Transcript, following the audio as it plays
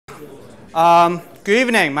Good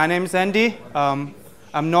evening. My name is Andy. I'm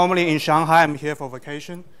normally in Shanghai. I'm here for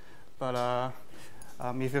vacation. But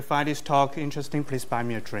if you find this talk interesting, please buy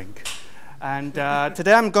me a drink. And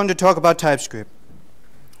today I'm going to talk about TypeScript.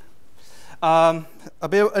 A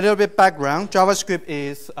little bit background. JavaScript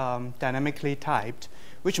is dynamically typed,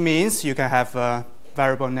 which means you can have a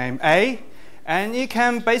variable named A, and it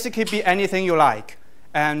can basically be anything you like.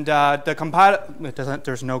 And the compiler,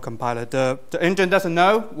 there's no compiler. The engine doesn't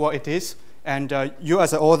know what it is, and you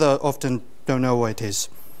as an author often don't know what it is.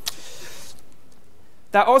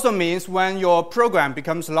 That also means when your program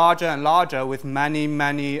becomes larger and larger with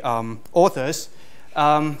many authors,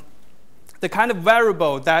 the kind of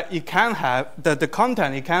variable that it can have, the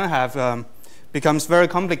content it can have, becomes very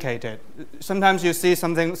complicated. Sometimes you see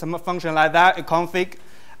some function like that, a config.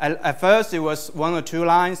 At first, it was 1 or 2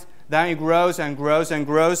 lines. Then it grows and grows and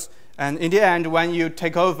grows. And in the end, when you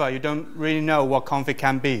take over, you don't really know what config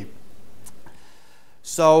can be.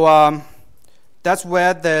 So that's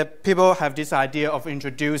where the people have this idea of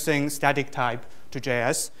introducing static type to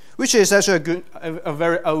JS, which is actually a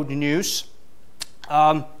very old news.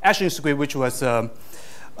 Hsin, which was a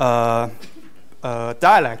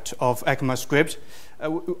dialect of ECMAScript,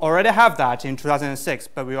 we already have that in 2006.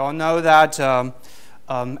 But we all know that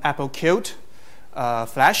Apple killed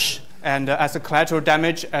Flash, and as a collateral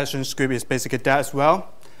damage, Hsin is basically dead as well.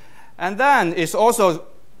 And then it's also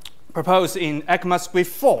proposed in ECMAScript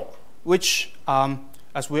 4, which,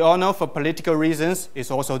 as we all know, for political reasons,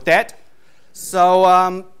 is also dead.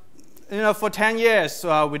 So, for 10 years,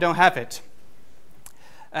 we don't have it.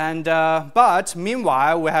 And but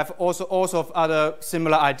meanwhile, we have also of other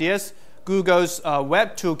similar ideas. Google's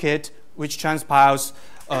Web Toolkit, which transpiles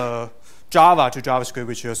Java to JavaScript,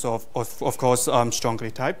 which is of course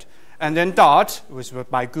strongly typed. And then Dart, which was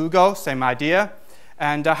by Google, same idea.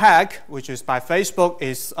 And Hack, which is by Facebook,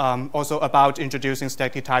 is also about introducing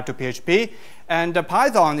static type to PHP. And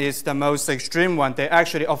Python is the most extreme one. They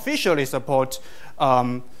actually officially support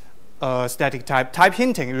static type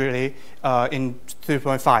hinting, really, in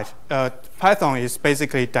 3.5. Python is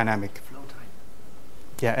basically dynamic. Flow type.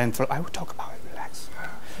 Yeah, and I will talk about it, relax.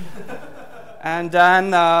 And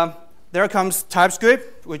then there comes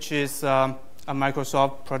TypeScript, which is a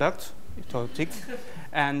Microsoft product,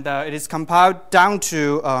 and it is compiled down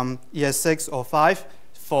to ES6 or 5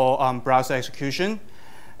 for browser execution.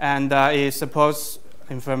 And it supports,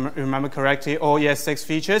 if I remember correctly, all ES6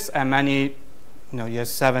 features and many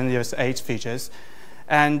ES7, ES8 features.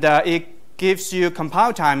 And it gives you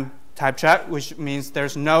compile time type check, which means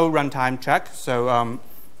there's no runtime check. So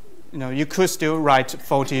you could still write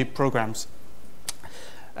faulty programs.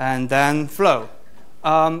 And then Flow.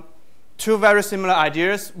 2 very similar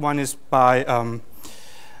ideas. One is by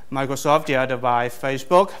Microsoft, the other by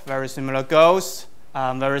Facebook. Very similar goals,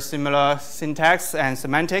 very similar syntax and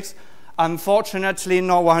semantics. Unfortunately,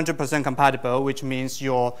 not 100% compatible, which means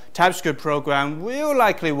your TypeScript program will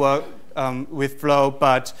likely work with Flow,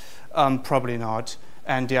 but probably not,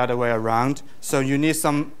 and the other way around. So you need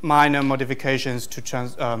some minor modifications to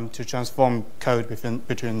transform code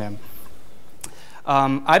between them.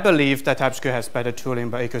 I believe that TypeScript has better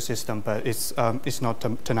tooling by ecosystem, but it's not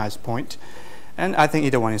tonight's point. And I think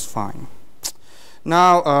either one is fine.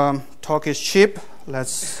 Now, talk is cheap.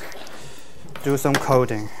 Let's do some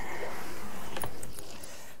coding.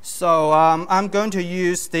 So I'm going to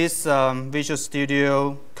use this Visual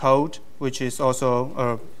Studio Code, which is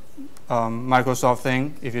also a Microsoft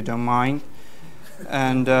thing, if you don't mind.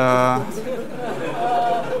 And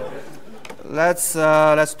let's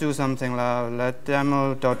do something like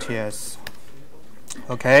demo.ts.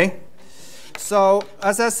 Okay. So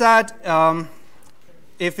as I said,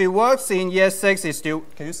 if it works in ES6, it's still.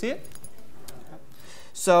 Can you see it?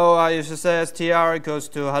 So if you say str equals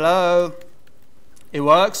to hello, it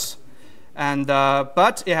works. And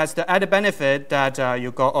but it has the added benefit that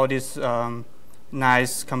you got all this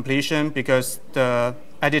nice completion because the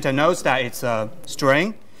editor knows that it's a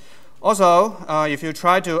string. Also, if you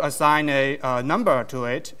try to assign a number to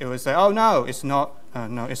it, it will say, "Oh no, it's not.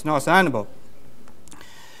 No, it's not assignable."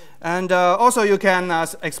 And also, you can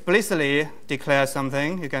explicitly declare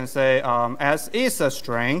something. You can say, "as is a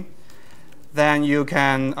string." Then you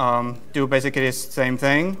can do basically the same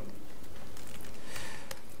thing.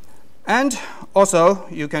 And also,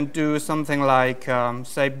 you can do something like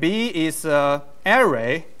say B is an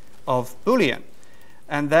array of Boolean,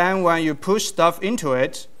 and then when you push stuff into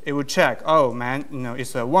it, it will check, oh man,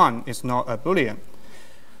 it's a 1, it's not a Boolean.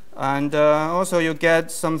 And also you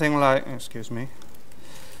get something like, excuse me,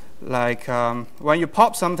 like when you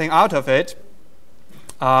pop something out of it,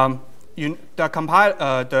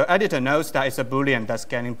 the editor knows that it's a Boolean that's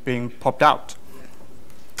being popped out.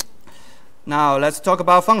 Now let's talk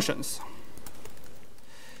about functions.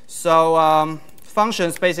 So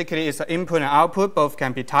functions basically is an input and output, both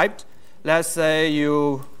can be typed. Let's say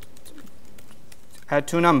you had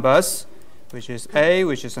two numbers, which is A,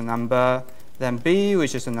 which is a number, then B,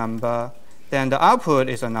 which is a number, then the output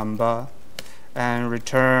is a number, and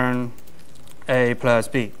return A plus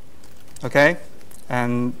B. Okay?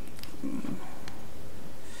 And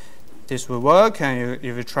this will work, and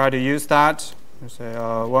if you try to use that, you say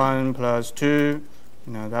 1 plus 2,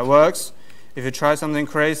 that works. If you try something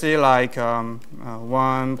crazy like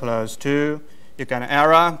 1 plus 2, you get an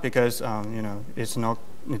error because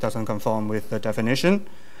it doesn't conform with the definition.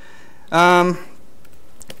 Then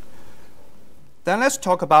let's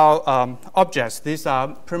talk about objects. These are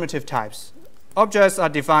primitive types. Objects are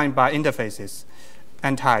defined by interfaces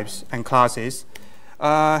and types and classes.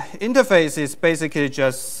 Interface is basically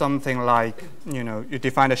just something like, you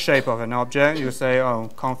define the shape of an object. You say, oh,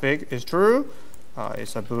 config is true.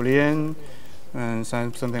 It's a Boolean. And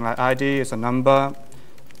something like ID is a number.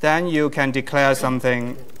 Then you can declare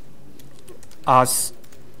something as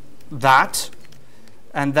that.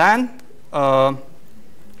 And then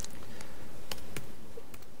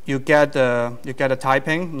you get a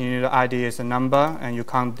typing. You need the ID is a number, and you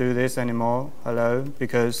can't do this anymore. Hello,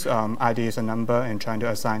 because ID is a number and trying to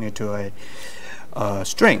assign it to a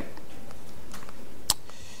string.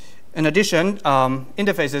 In addition,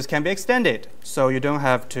 interfaces can be extended, so you don't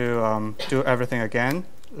have to do everything again.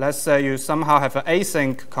 Let's say you somehow have an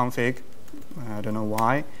async config. I don't know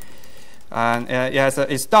why. And yes,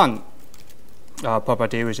 it's done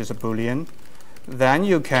property, which is a Boolean. Then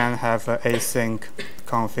you can have an async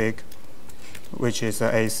config, which is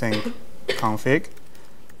an async config.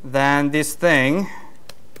 Then this thing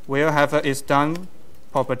will have an is done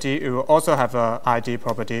property. It will also have an ID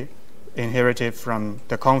property inherited from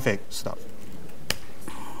the config stuff.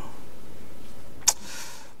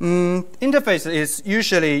 Interface is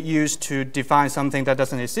usually used to define something that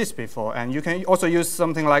doesn't exist before, and you can also use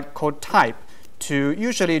something like called type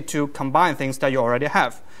usually to combine things that you already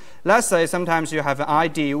have. Let's say sometimes you have an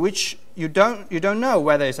ID which you don't know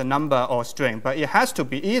whether it's a number or string, but it has to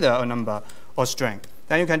be either a number or string.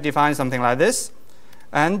 Then you can define something like this,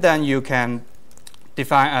 and then you can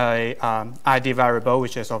define a ID variable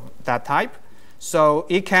which is of that type. So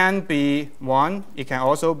it can be 1, it can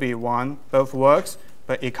also be 1, both works,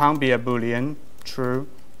 but it can't be a Boolean, true.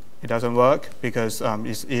 It doesn't work because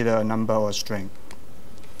it's either a number or a string.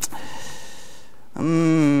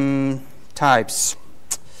 Types.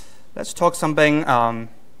 Let's talk something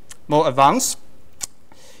more advanced.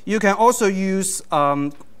 You can also use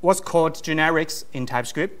what's called generics in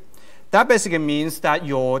TypeScript. That basically means that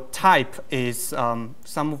your type is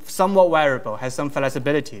somewhat variable, has some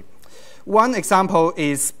flexibility. One example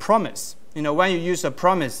is promise. When you use a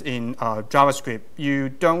promise in JavaScript, you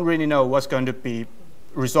don't really know what's going to be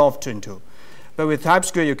resolved into. But with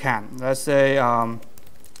TypeScript, you can. Let's say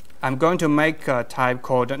I'm going to make a type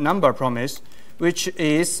called number promise, which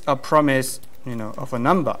is a promise of a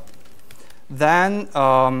number. Then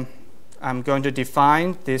I'm going to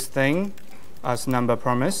define this thing as number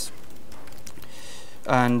promise.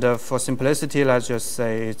 And for simplicity, let's just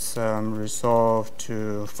say it's resolved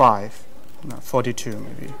to 5, 42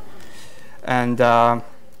 maybe. And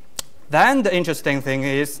then the interesting thing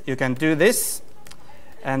is you can do this,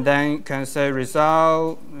 and then you can say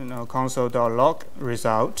result, console.log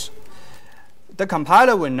result. The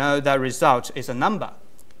compiler will know that result is a number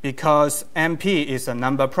because MP is a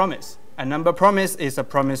number promise. A number promise is a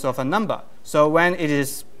promise of a number. So when it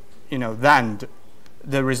is, then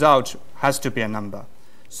the result has to be a number.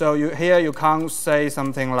 So here you can't say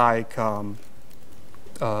something like,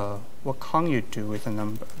 what can't you do with a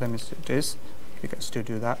number? Let me see this. You can still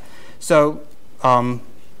do that. So,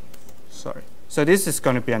 sorry. So this is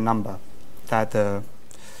going to be a number that the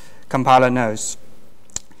compiler knows.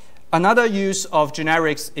 Another use of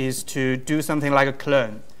generics is to do something like a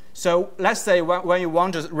clone. So let's say when you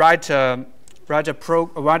want to write a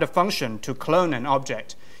function to clone an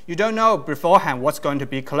object, you don't know beforehand what's going to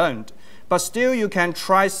be cloned. But still, you can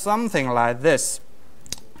try something like this.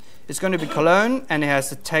 It's going to be cloned, and it has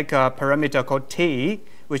to take a parameter called t,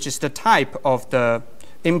 which is the type of the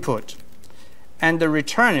input. And the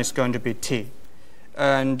return is going to be t.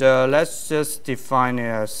 And let's just define it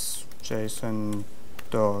as JSON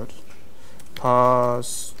dot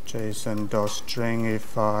pass JSON dot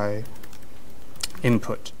stringify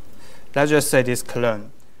input. Let's just say this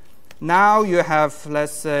clone. Now you have,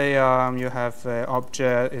 let's say, you have an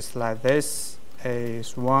object is like this. A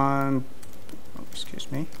is 1,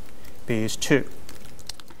 excuse me. B b is 2.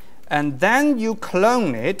 And then you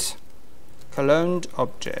clone it. Cloned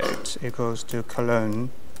object equals to clone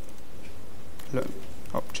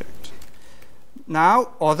object. Now,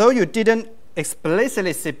 although you didn't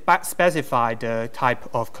explicitly specify the type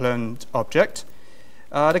of cloned object,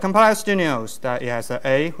 the compiler still knows that it has an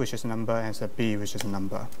A, which is a number, and has a B, which is a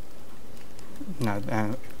number. No,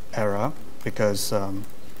 an error, because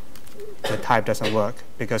the type doesn't work,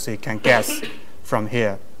 because it can guess from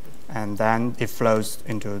here. And then it flows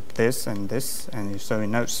into this, and so it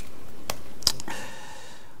knows.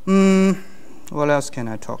 What else can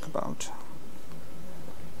I talk about?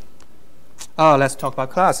 Oh, let's talk about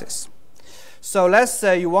classes. So let's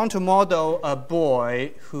say you want to model a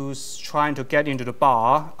boy who's trying to get into the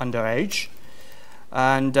bar underage.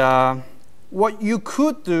 And what you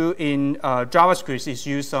could do in JavaScript is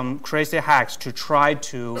use some crazy hacks to try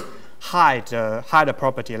to hide a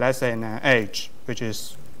property. Let's say an age, which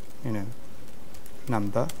is,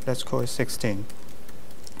 number. Let's call it 16.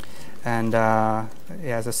 And it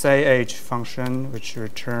has a sayAge function, which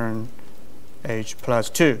return age plus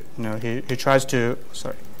 2. He tries to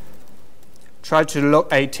look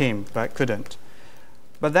 18, but couldn't.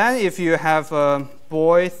 But then if you have a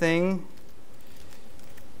boy thing,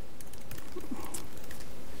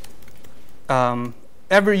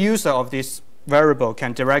 every user of this variable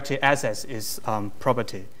can directly access its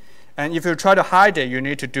property. And if you try to hide it, you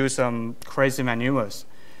need to do some crazy maneuvers.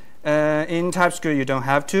 In TypeScript, you don't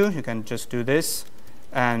have to. You can just do this,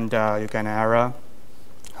 and you get an error.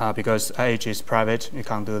 Because age is private, you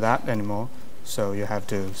can't do that anymore. So you have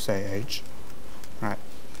to say age, right?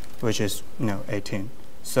 Which is 18.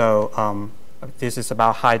 So this is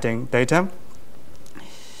about hiding data.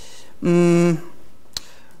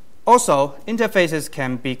 Also, interfaces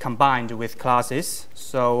can be combined with classes.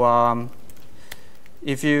 So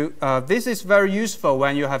if you this is very useful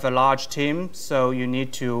when you have a large team. So you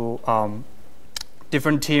need to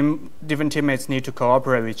different teammates need to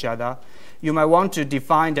cooperate with each other. You might want to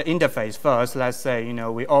define the interface first. Let's say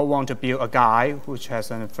we all want to build a guy which has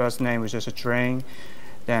a first name which is a string,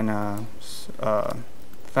 then a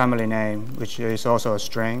family name which is also a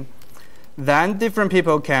string. Then different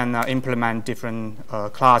people can implement different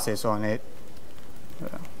classes on it.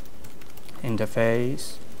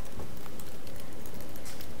 Interface,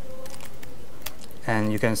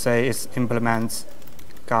 and you can say it implements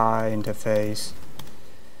guy interface,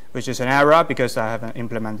 which is an error because I haven't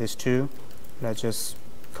implemented this too. Let's just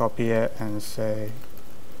copy it and say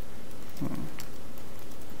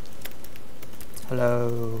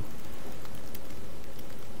hello.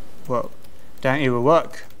 Well, then it will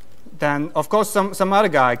work. Then of course some other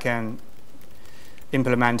guy can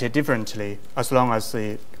implement it differently as long as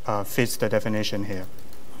it fits the definition here.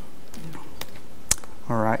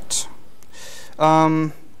 All right.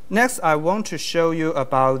 Next, I want to show you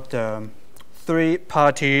about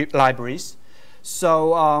third-party libraries.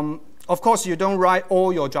 So of course, you don't write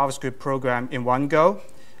all your JavaScript program in one go.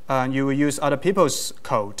 You will use other people's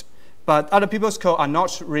code. But other people's code are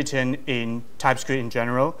not written in TypeScript in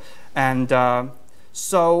general. And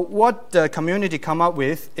so what the community come up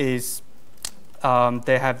with is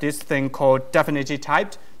they have this thing called definitively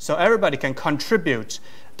typed. So everybody can contribute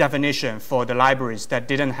definition for the libraries that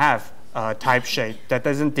didn't have type shape, that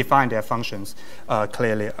doesn't define their functions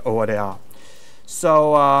clearly or what they are.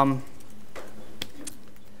 So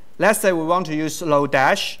let's say we want to use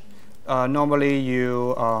Lodash. Normally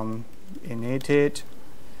you init it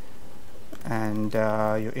and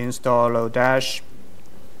you install Lodash.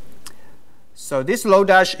 So this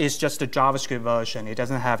Lodash is just the JavaScript version. It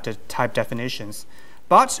doesn't have the type definitions.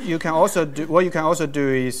 But you can also do, what you can also do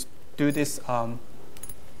is do this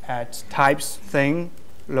at types thing,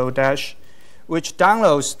 Lodash, which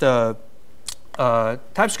downloads the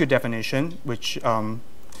TypeScript definition, which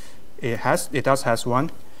it does has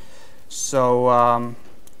one. So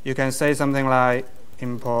you can say something like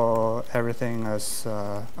import everything as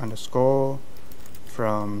underscore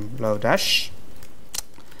from Lodash.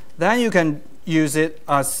 Then you can use it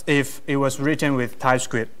as if it was written with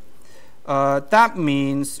TypeScript. That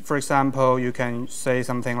means, for example, you can say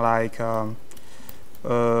something like 1,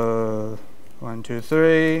 2,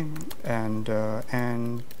 3,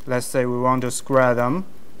 and let's say we want to square them.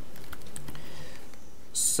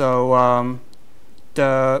 So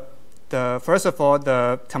first of all,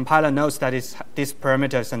 the compiler knows that this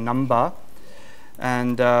parameter is a number,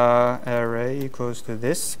 and array equals to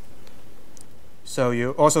this. So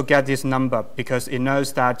you also get this number because it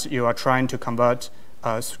knows that you are trying to convert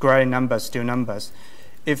square numbers to numbers.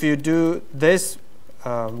 If you do this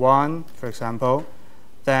 1, for example,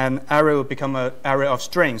 then array will become an array of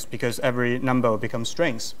strings because every number will become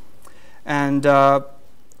strings. And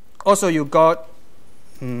also you got,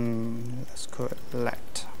 let's call it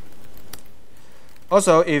let.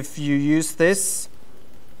 Also, if you use this,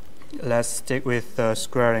 let's stick with the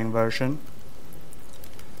squaring version.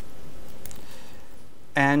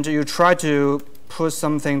 And you try to put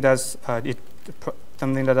something that's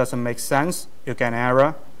something that doesn't make sense, you get an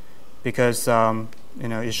error because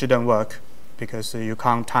it shouldn't work because you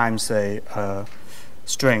can't times a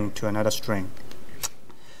string to another string.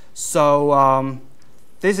 So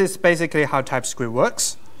this is basically how TypeScript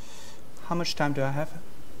works. How much time do I have?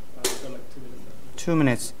 Like 2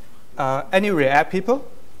 minutes. Any React people?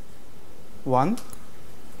 1,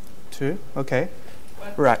 2, okay.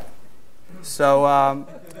 Right. So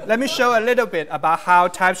let me show a little bit about how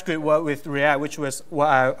TypeScript works with React, which was what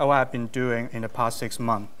I've been doing in the past 6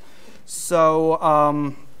 months.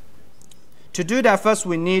 So to do that, first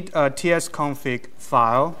we need a tsconfig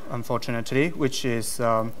file, unfortunately, which is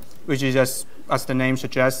just, as the name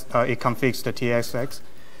suggests, it configs the TXX.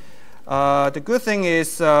 The good thing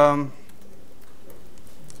is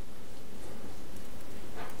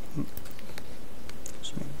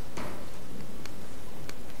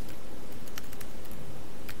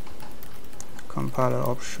compiler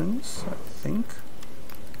options, I think.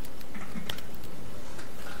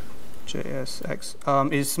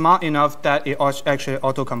 JSX is smart enough that it actually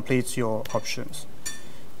auto-completes your options.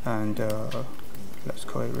 And let's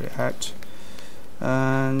call it React.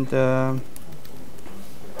 And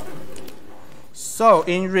so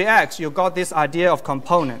in React, you got this idea of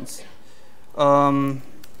components.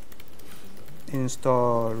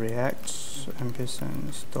 Install React, ampersand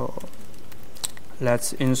install.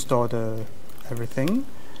 Let's install everything.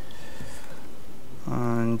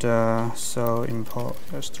 And so import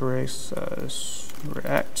asterisk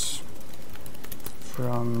React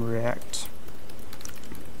from React.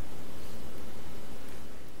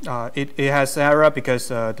 It has error because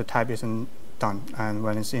the type isn't done, and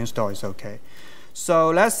when it's installed, it's okay.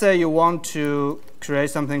 So let's say you want to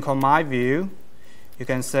create something called myView. You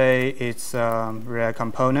can say it's React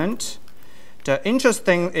component. The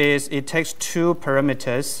interesting is it takes 2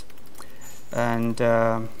 parameters and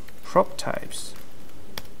prop types.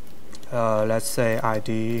 Let's say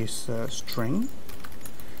ID is string,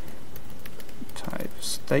 type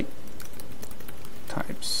state,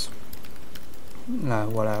 types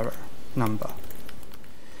whatever, number.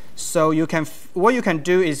 So you can what you can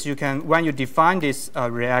do is you can, when you define this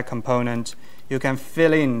React component, you can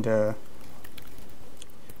fill in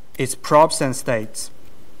its props and states,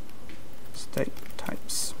 state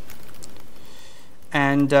types,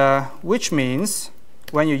 and which means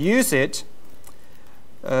when you use it,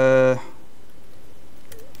 you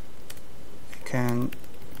can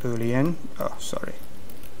boolean. Oh, sorry.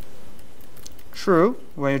 True.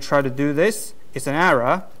 When you try to do this, it's an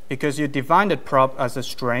error because you defined the prop as a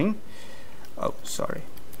string. Oh, sorry.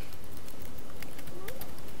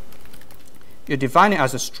 You define it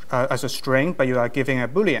as a string, but you are giving a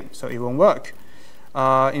boolean, so it won't work.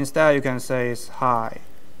 Instead, you can say it's hi,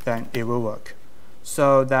 then it will work.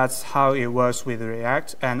 So that's how it works with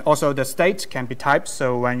React. And also the state can be typed,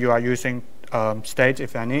 so when you are using state,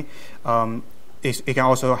 if any, it can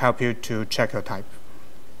also help you to check your type.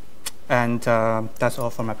 And that's all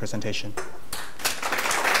for my presentation.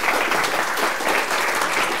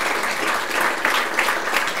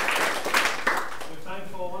 Time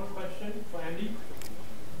for one question for Andy.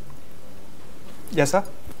 Yes, sir?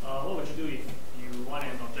 What would you do if you want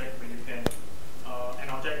an object where you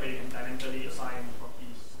can dynamically assign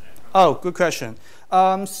properties? Oh, good question.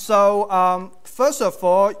 First of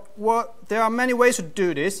all, there are many ways to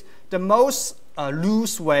do this. The most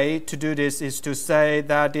loose way to do this is to say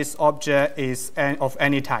that this object is of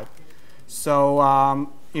any type. So,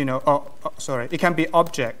 it can be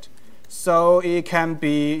object. So it can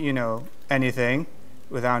be, anything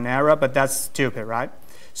without an error, but that's stupid, right?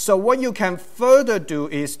 So what you can further do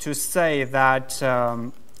is to say that,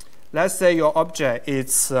 let's say your object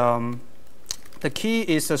is, the key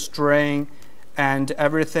is a string and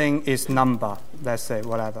everything is number, let's say,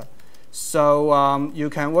 whatever. So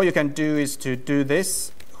what you can do is to do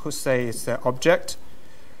this, who say it's the object.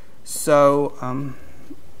 So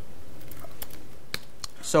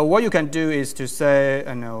what you can do is to say,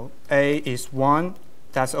 A is 1,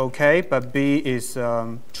 that's okay, but B is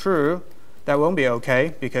true. That won't be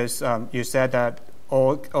okay because you said that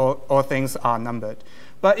all things are numbered.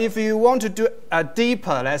 But if you want to do a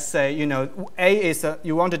deeper, let's say, A is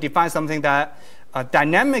you want to define something that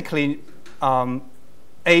dynamically A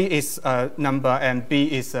is a number and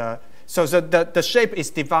B is a, so the shape is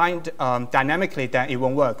defined dynamically, then it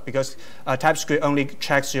won't work because TypeScript only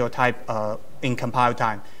checks your type in compile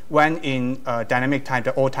time. when in dynamic type,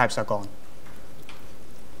 all types are gone.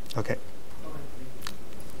 Okay.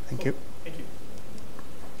 Thank you. Thank you.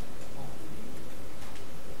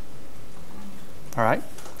 All right.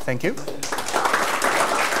 Thank you.